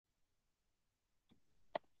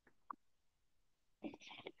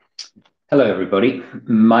Hello, everybody.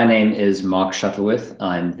 My name is Mark Shuttleworth.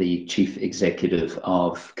 I'm the Chief Executive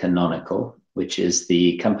of Canonical, which is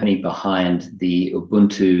the company behind the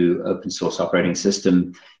Ubuntu open source operating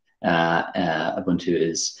system. Ubuntu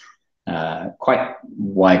is quite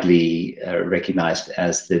widely recognized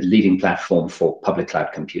as the leading platform for public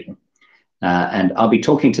cloud computing. And I'll be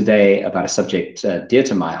talking today about a subject dear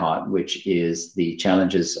to my heart, which is the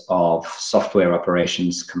challenges of software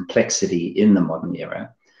operations complexity in the modern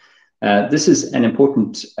era. This is an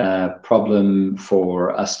important problem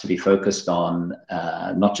for us to be focused on,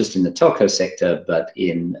 not just in the telco sector, but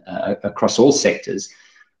across all sectors,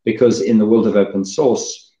 because in the world of open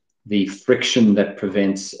source, the friction that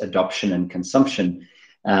prevents adoption and consumption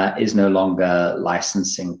is no longer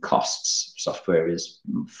licensing costs. Software is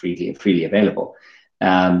freely available.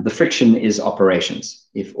 The friction is operations.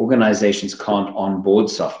 If organizations can't onboard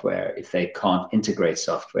software, if they can't integrate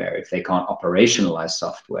software, if they can't operationalize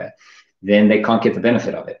software, then they can't get the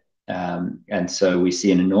benefit of it. And so we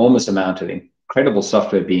see an enormous amount of incredible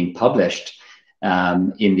software being published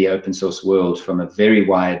in the open source world from a very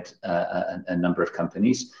wide a number of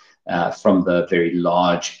companies, from the very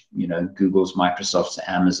large, Googles, Microsofts,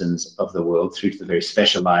 Amazons of the world, through to the very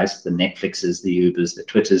specialized, the Netflixes, the Ubers, the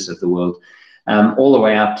Twitters of the world, all the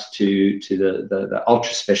way out to the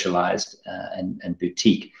ultra specialized and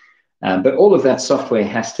boutique. But all of that software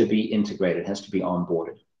has to be integrated, has to be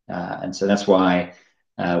onboarded. And so that's why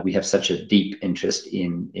we have such a deep interest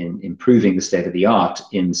in improving the state of the art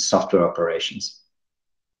in software operations.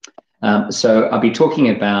 So I'll be talking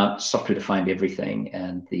about software-defined everything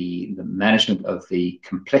and the management of the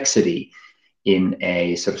complexity in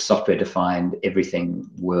a sort of software-defined everything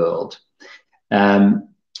world.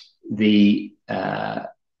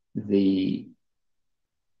 The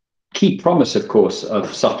key promise, of course,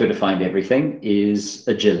 of software-defined everything is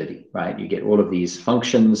agility, right? You get all of these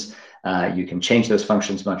functions. You can change those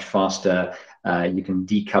functions much faster. You can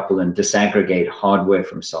decouple and disaggregate hardware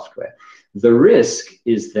from software. The risk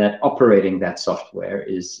is that operating that software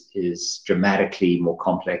is dramatically more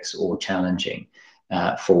complex or challenging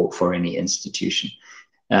for any institution.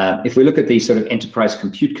 If we look at the sort of enterprise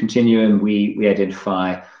compute continuum, we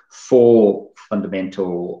identify four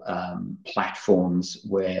fundamental platforms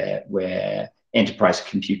where enterprise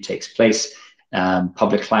compute takes place: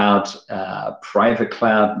 public cloud, private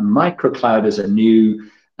cloud. Microcloud is a new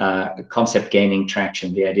concept gaining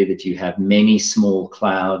traction. The idea that you have many small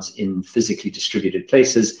clouds in physically distributed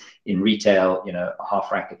places. In retail, a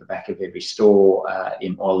half rack at the back of every store.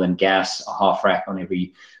 In oil and gas, a half rack on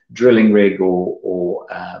every drilling rig or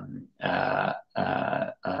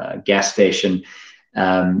gas station.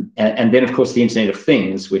 And then, of course, the Internet of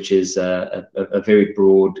Things, which is a very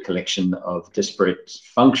broad collection of disparate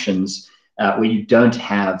functions where you don't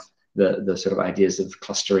have the sort of ideas of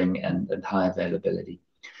clustering and high availability.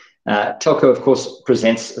 Telco, of course,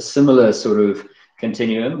 presents a similar sort of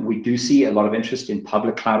continuum. We do see a lot of interest in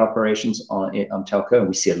public cloud operations on telco, and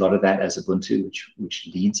we see a lot of that as Ubuntu, which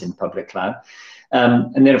leads in public cloud.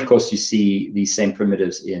 And then, of course, you see these same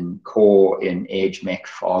primitives in core, in edge, MEC,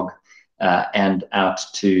 fog, and out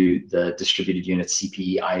to the distributed unit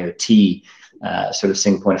CPE, IoT, sort of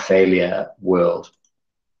single point of failure world.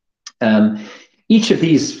 Each of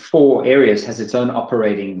these four areas has its own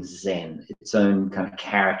operating zen, its own kind of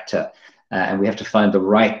character, and we have to find the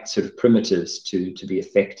right sort of primitives to be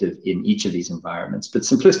effective in each of these environments. But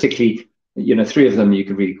simplistically, three of them you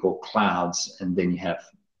could really call clouds, and then you have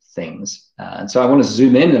things. And so I want to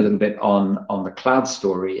zoom in a little bit on the cloud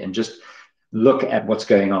story and just look at what's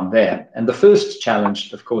going on there. And the first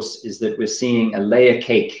challenge, of course, is that we're seeing a layer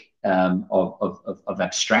cake of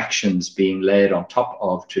abstractions being layered on top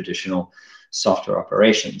of traditional software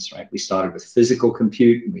operations, right? We started with physical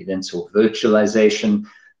compute, and we then saw virtualization,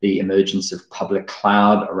 the emergence of public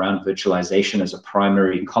cloud around virtualization as a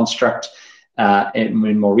primary construct. And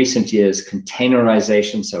in more recent years,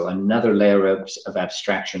 containerization, so another layer of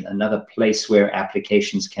abstraction, another place where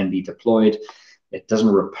applications can be deployed. It doesn't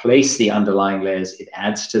replace the underlying layers, it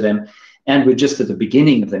adds to them. And we're just at the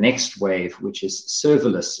beginning of the next wave, which is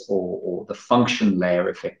serverless or the function layer,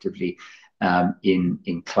 effectively,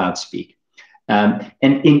 in cloud speak. And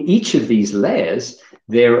in each of these layers,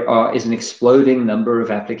 there is an exploding number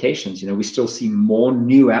of applications. We still see more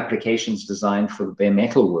new applications designed for the bare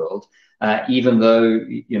metal world, even though,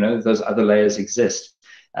 those other layers exist.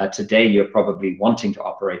 Today, you're probably wanting to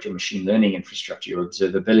operate your machine learning infrastructure, your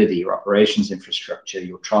observability, your operations infrastructure,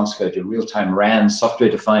 your transcode, your real-time RAN,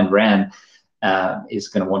 software-defined RAN is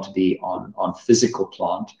going to want to be on physical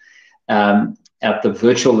plant. At the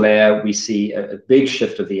virtual layer, we see a big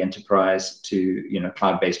shift of the enterprise to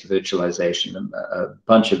cloud-based virtualization, a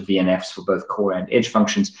bunch of VNFs for both core and edge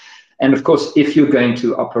functions. And of course, if you're going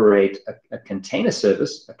to operate a container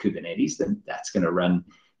service, a Kubernetes, then that's going to run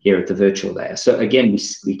here at the virtual layer. So again,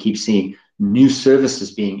 we keep seeing new services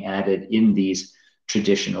being added in these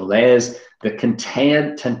traditional layers. The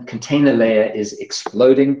container layer is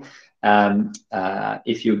exploding.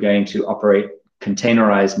 If you're going to operate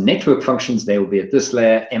containerized network functions, they will be at this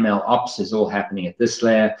layer. ML ops is all happening at this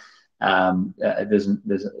layer. There's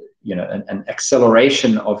an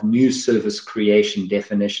acceleration of new service creation,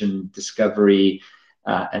 definition, discovery,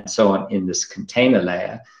 and so on in this container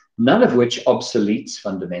layer, none of which obsoletes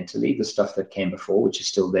fundamentally the stuff that came before, which is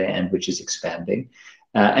still there and which is expanding.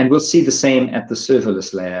 And we'll see the same at the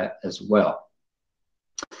serverless layer as well.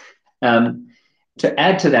 To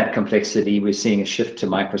add to that complexity, we're seeing a shift to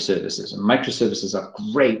microservices. And microservices are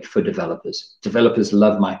great for developers. Developers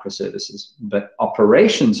love microservices, but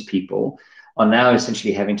operations people are now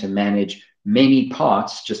essentially having to manage many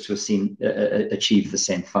parts just to achieve the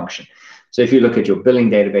same function. So if you look at your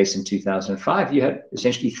billing database in 2005, you had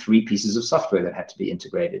essentially 3 pieces of software that had to be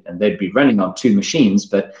integrated, and they'd be running on 2 machines,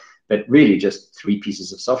 but really just 3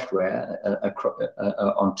 pieces of software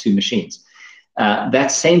on 2 machines.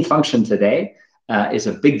 That same function today is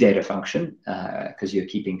a big data function, because you're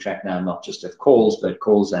keeping track now not just of calls, but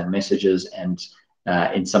calls and messages and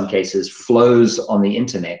in some cases flows on the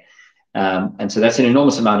internet. And so that's an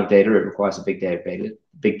enormous amount of data. It requires a big data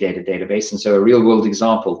database. And so a real world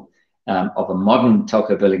example of a modern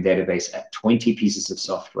telco billing database at 20 pieces of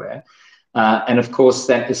software. And of course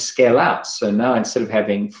that is scale out. So now instead of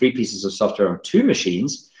having 3 pieces of software on 2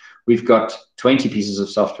 machines, we've got 20 pieces of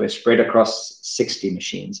software spread across 60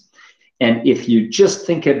 machines. And if you just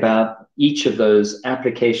think about each of those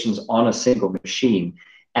applications on a single machine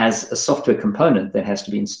as a software component that has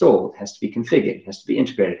to be installed, has to be configured, it has to be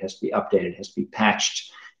integrated, it has to be updated, it has to be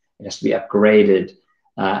patched, it has to be upgraded,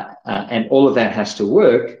 and all of that has to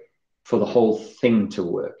work for the whole thing to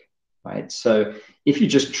work, right? So if you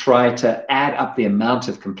just try to add up the amount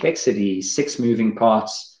of complexity, 6 moving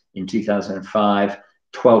parts in 2005,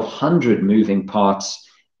 1,200 moving parts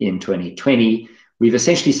in 2020, we've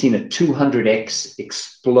essentially seen a 200x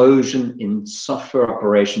explosion in software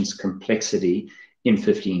operations complexity in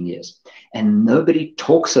 15 years. And nobody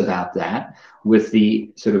talks about that with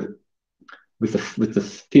the with the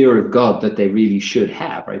fear of God that they really should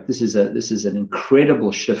have, right? This is an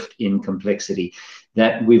incredible shift in complexity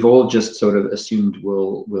that we've all just sort of assumed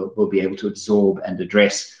we'll be able to absorb and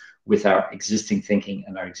address with our existing thinking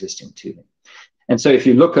and our existing tooling. And so if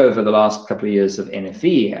you look over the last couple of years of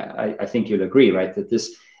NFV, I think you'll agree, right, that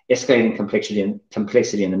this escalating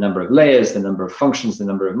complexity in the number of layers, the number of functions, the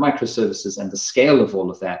number of microservices, and the scale of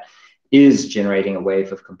all of that is generating a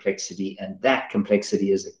wave of complexity. And that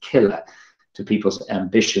complexity is a killer to people's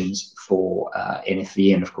ambitions for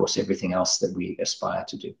NFV and, of course, everything else that we aspire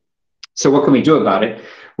to do. So what can we do about it?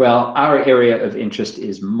 Well, our area of interest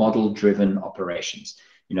is model-driven operations.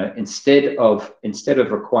 Instead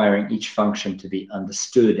of requiring each function to be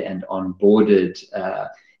understood and onboarded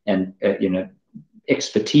and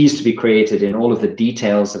expertise to be created in all of the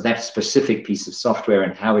details of that specific piece of software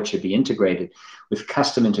and how it should be integrated with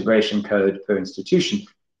custom integration code per institution,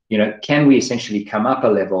 can we essentially come up a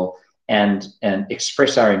level and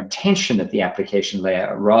express our intention at the application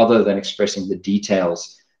layer rather than expressing the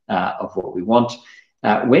details of what we want?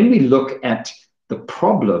 When we look at the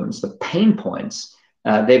problems, the pain points,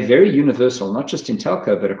 they're very universal, not just in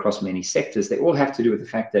telco, but across many sectors. They all have to do with the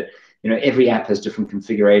fact that every app has different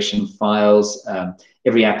configuration files.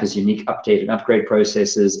 Every app has unique update and upgrade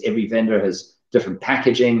processes. Every vendor has different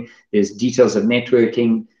packaging. There's details of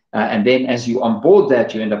networking. And then as you onboard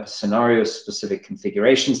that, you end up with scenario-specific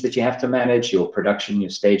configurations that you have to manage, your production, your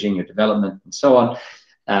staging, your development, and so on.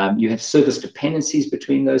 You have service dependencies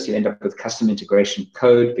between those. You end up with custom integration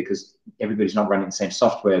code because everybody's not running the same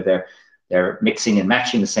software. They're mixing and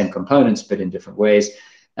matching the same components, but in different ways.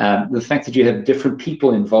 The fact that you have different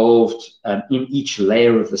people involved in each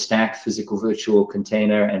layer of the stack, physical, virtual,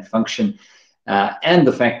 container, and function, and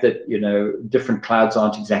the fact that different clouds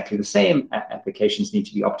aren't exactly the same. Applications need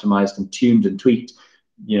to be optimized and tuned and tweaked,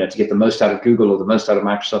 to get the most out of Google or the most out of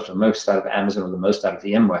Microsoft or the most out of Amazon or the most out of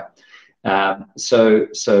VMware. So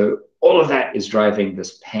all of that is driving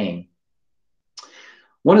this pain.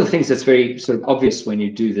 One of the things that's very sort of obvious when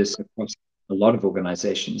you do this across a lot of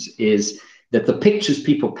organizations is that the pictures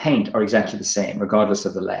people paint are exactly the same, regardless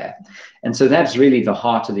of the layer. And so that's really the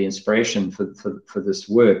heart of the inspiration for this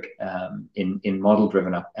work in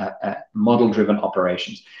model-driven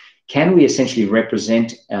operations. can we essentially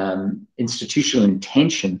represent institutional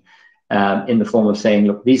intention in the form of saying,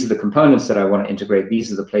 look, these are the components that I want to integrate.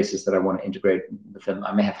 These are the places that I want to integrate with them.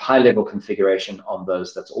 I may have high-level configuration on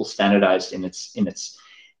those that's all standardized in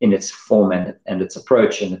its form and its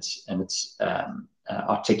approach and its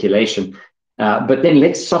articulation. But then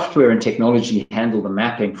let software and technology handle the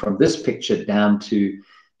mapping from this picture down to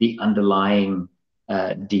the underlying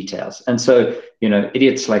details. And so,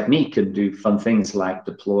 idiots like me can do fun things like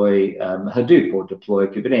deploy Hadoop, or deploy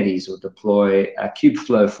Kubernetes, or deploy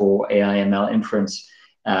Kubeflow for AI ML inference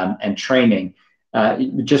and training,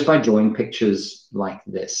 just by drawing pictures like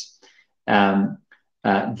this.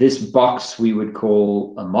 This box we would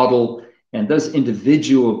call a model, and those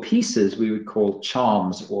individual pieces we would call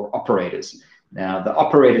charms or operators. Now, the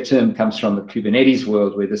operator term comes from the Kubernetes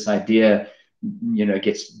world, where this idea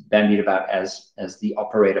gets bandied about as the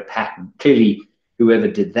operator pattern. Clearly, whoever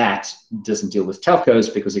did that doesn't deal with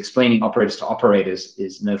telcos, because explaining operators to operators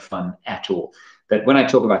is no fun at all. But when I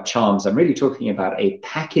talk about charms, I'm really talking about a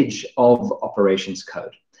package of operations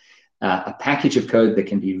code, a package of code that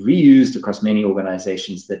can be reused across many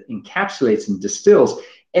organizations, that encapsulates and distills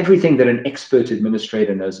everything that an expert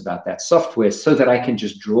administrator knows about that software, so that I can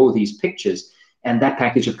just draw these pictures, and that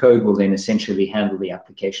package of code will then essentially handle the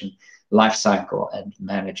application lifecycle and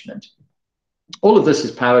management. All of this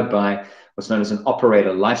is powered by what's known as an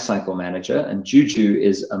operator lifecycle manager, and Juju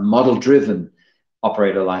is a model-driven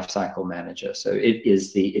operator lifecycle manager. So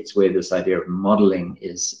it's where this idea of modeling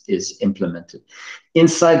is implemented.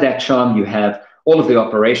 Inside that charm, you have all of the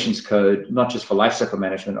operations code, not just for lifecycle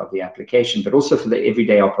management of the application, but also for the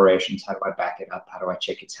everyday operations. How do I back it up? How do I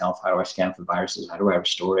check its health? How do I scan for viruses? How do I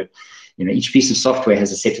restore it? Each piece of software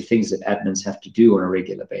has a set of things that admins have to do on a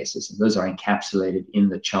regular basis, and those are encapsulated in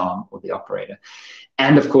the charm or the operator.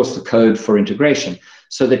 And of course, the code for integration,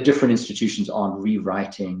 so that different institutions aren't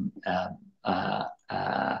rewriting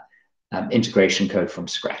integration code from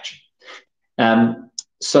scratch.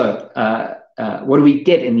 What do we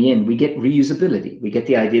get in the end? We get reusability. We get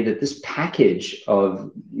the idea that this package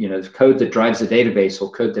of code that drives a database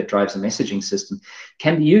or code that drives a messaging system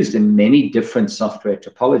can be used in many different software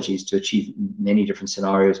topologies to achieve many different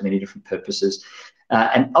scenarios, many different purposes.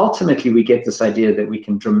 And ultimately, we get this idea that we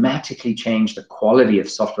can dramatically change the quality of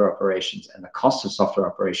software operations and the cost of software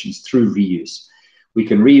operations through reuse. We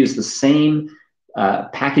can reuse the same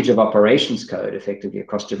package of operations code effectively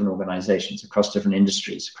across different organizations, across different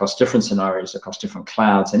industries, across different scenarios, across different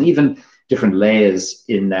clouds, and even different layers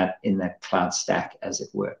in that cloud stack, as it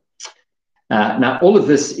were. Now, all of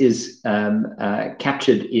this is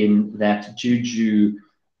captured in that Juju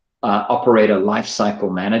operator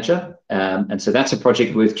lifecycle manager. And so that's a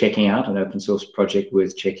project worth checking out, an open source project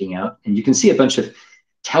worth checking out. And you can see a bunch of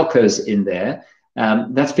telcos in there.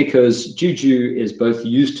 That's because Juju is both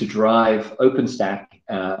used to drive OpenStack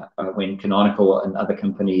when Canonical and other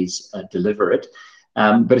companies deliver it,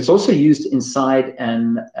 but it's also used inside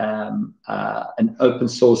an open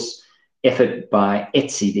source effort by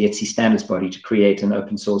ETSI, the ETSI standards body, to create an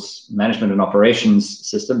open source management and operations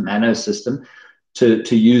system, MANO system,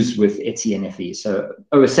 to use with ETSI NFV. So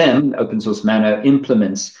OSM, open source MANO,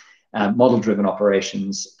 implements model-driven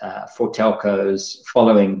operations for telcos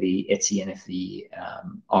following the ETSI NFV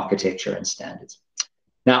architecture and standards.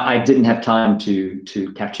 Now, I didn't have time to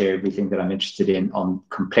capture everything that I'm interested in on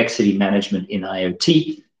complexity management in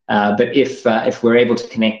IoT, but if we're able to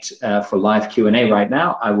connect for live Q&A right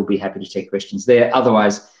now, I will be happy to take questions there.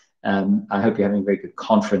 Otherwise, I hope you're having a very good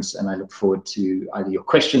conference, and I look forward to either your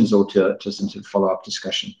questions or to some sort of follow-up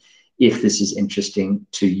discussion if this is interesting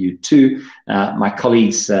to you too. My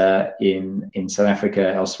colleagues in South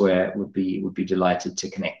Africa, elsewhere, would be delighted to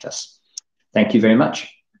connect us. Thank you very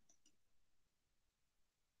much.